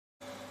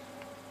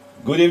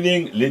Good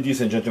evening, ladies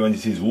and gentlemen,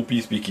 this is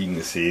Whoopi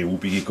speaking, c'est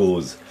Whoopi qui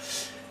cause.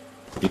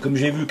 Et comme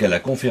j'ai vu qu'à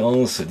la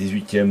conférence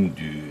 18e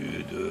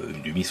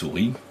du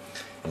Missouri,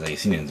 as I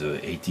seen in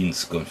the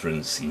 18th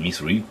conference in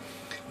Missouri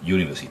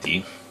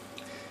University,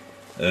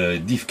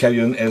 Diff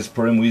Callion has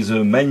problem with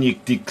the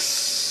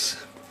magnetics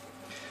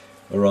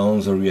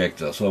around the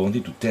reactor. So I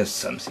wanted to test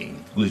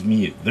something. It gives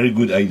me a very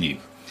good idea.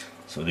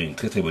 So c'est une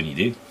très bonne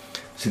idée.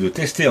 C'est de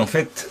tester en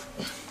fait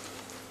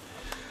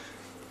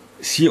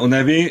si on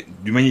avait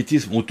du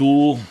magnétisme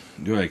autour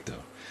du réacteur.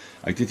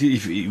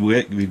 If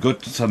we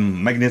got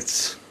some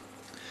magnetism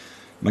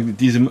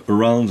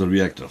around the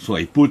reactor. So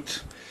I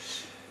put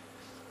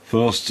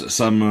first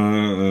some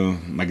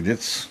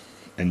magnets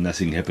and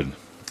nothing happened.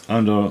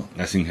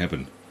 Nothing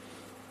happened.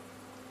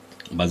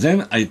 But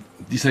then I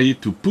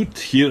decided to put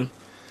here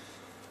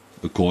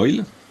a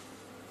coil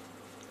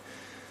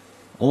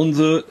on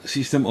the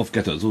system of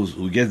cathodes. So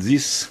we get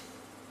this.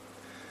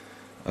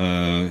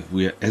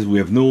 As we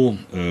have no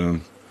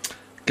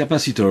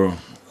capacitor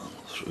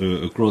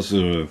across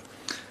the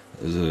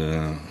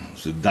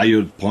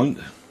diode point,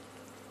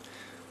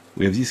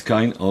 we have this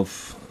kind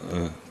of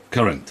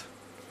current.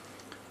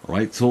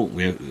 Right, so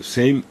we have the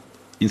same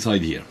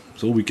inside here.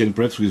 So we can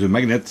perhaps with a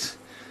magnet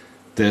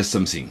test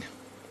something.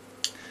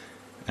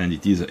 And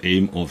it is the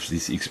aim of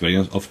this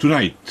experience of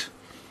tonight.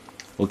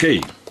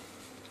 Okay.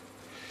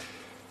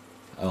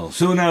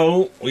 So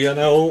now we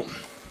are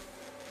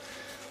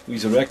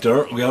with the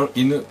reactor, we are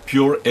in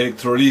pure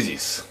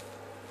electrolysis.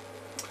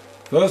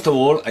 First of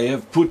all, I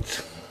have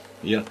put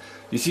here,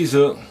 this is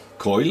a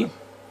coil,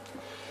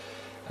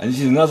 and this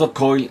is another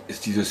coil,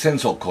 it is a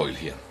sensor coil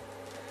here,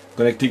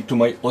 connected to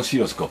my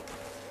oscilloscope.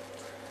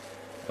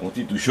 I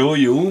wanted to show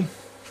you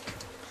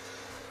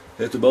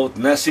that about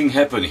nothing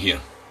happened here.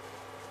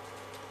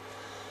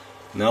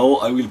 Now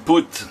I will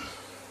put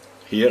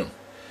here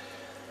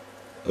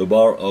a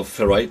bar of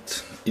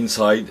ferrite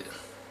inside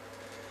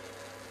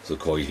the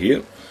coil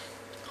here.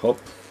 Hop,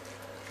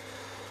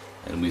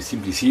 and we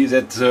simply see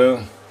that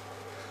the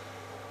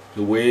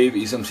wave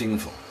is something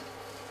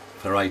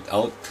ferrite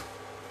out,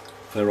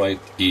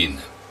 ferrite in.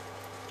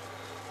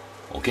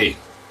 Okay,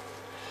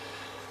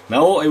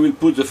 now I will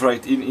put the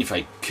ferrite in if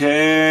I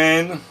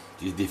can.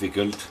 It is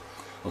difficult.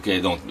 Okay, I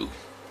don't do.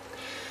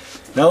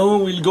 Now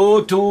we'll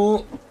go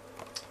to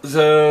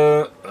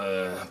the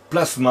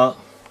plasma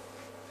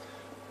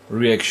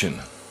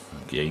reaction.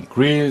 Okay,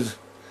 increase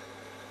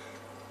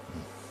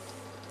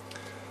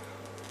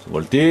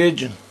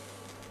voltage,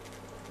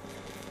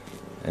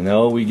 and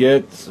now we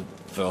get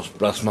first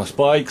plasma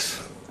spikes.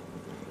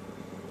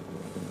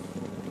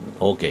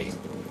 Okay,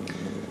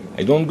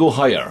 I don't go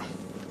higher.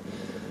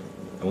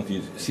 I want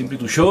simply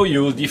to show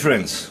you the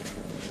difference.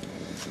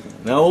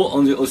 Now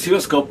on the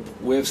oscilloscope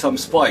we have some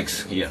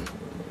spikes here.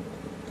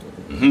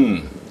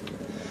 And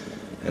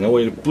now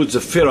we'll put the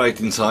ferrite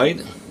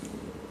inside,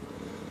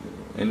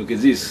 and look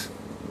at this.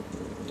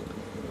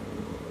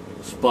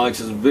 Spikes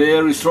is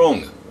very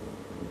strong.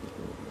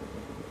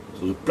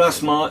 So the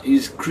plasma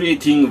is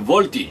creating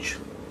voltage.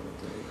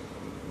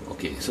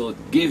 Okay, so it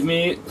gave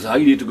me the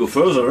idea to go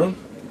further,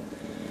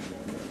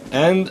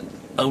 and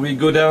I will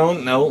go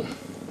down now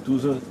to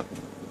the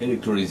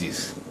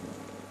electrolysis.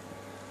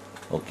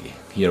 Okay,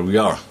 here we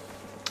are.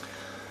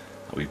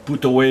 I will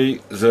put away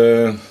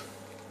the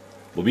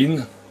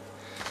bobine.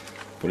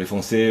 Pour les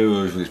Français,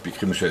 je vous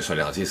expliquerai, mais ça a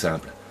l'air assez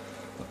simple.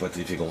 Pas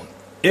très difficile.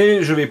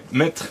 Et je vais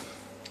mettre,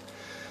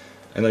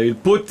 and I will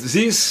put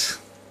this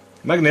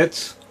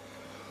magnet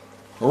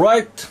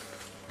right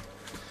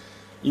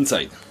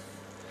inside.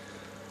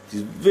 It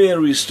is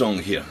very strong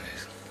here.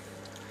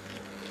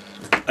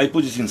 I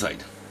put it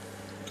inside.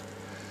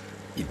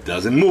 It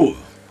doesn't move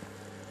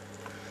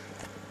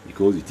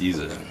because it is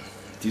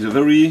a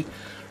very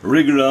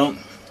regular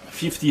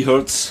 50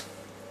 Hertz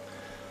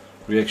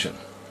reaction.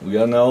 We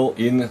are now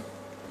in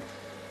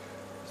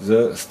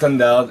the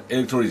standard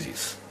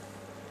electrolysis.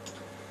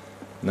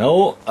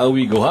 Now I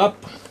will go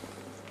up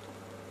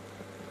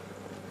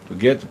to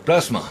get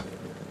plasma.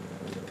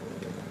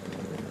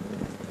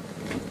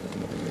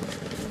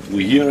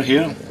 We hear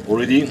here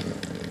already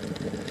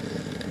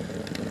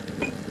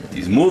it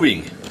is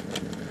moving.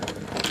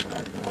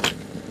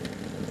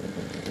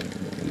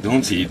 We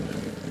don't see it,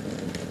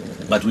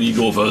 but we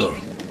go further.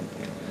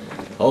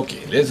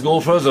 Okay, let's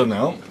go further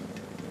now.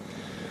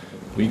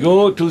 We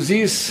go to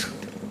this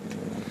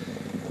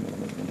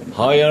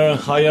higher,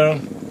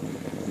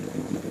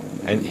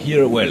 and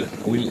here, well,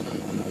 I will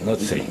not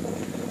say.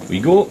 We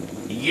go,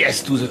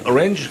 yes, to the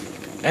orange,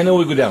 and now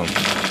we go down.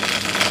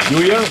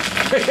 You hear?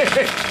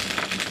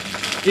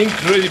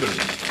 Incredible.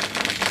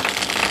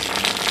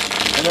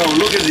 And now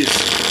look at this.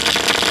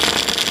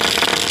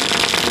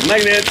 The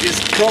magnet is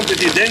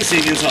completely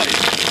dancing inside.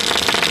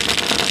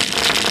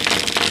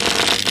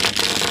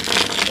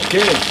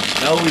 Okay,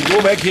 now we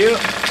go back here.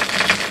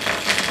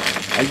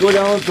 I go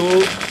down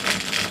to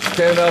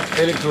standard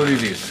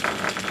electrolysis.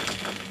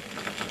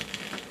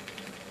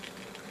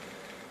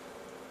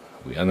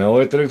 We are now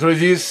at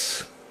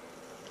electrolysis.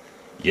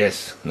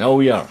 Yes, now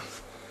we are.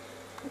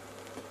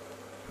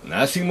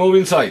 Nothing move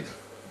inside.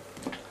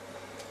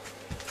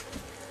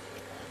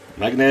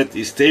 Magnet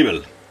is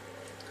stable.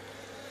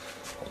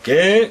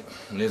 Okay,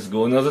 let's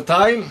go another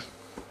time.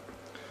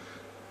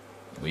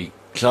 We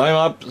climb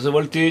up the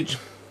voltage.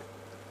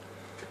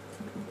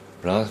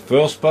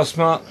 First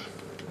plasma.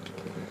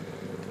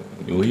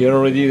 You hear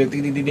already the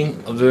ding ding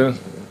ding of the.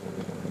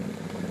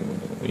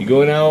 We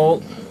go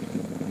now.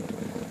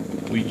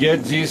 We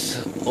get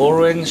this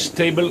orange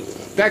stable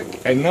tack,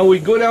 and now we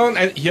go down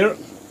and here.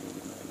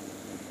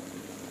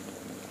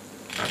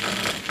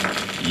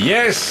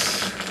 Yes!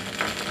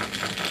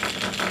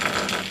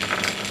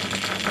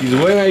 Is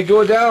when I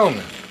go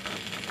down.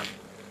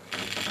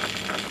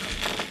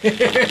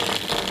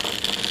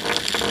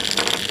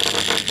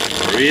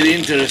 Really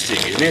interesting,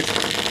 isn't it?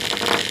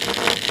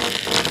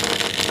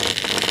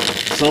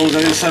 So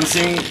there is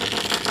something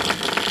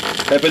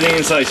happening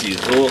inside here.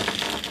 So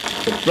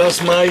the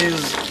plasma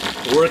is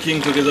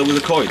working together with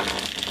the coil.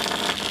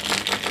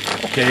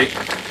 Okay,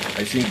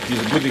 I think it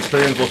is a good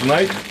experience for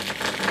tonight.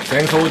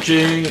 Thanks for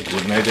watching.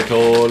 Good night at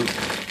all.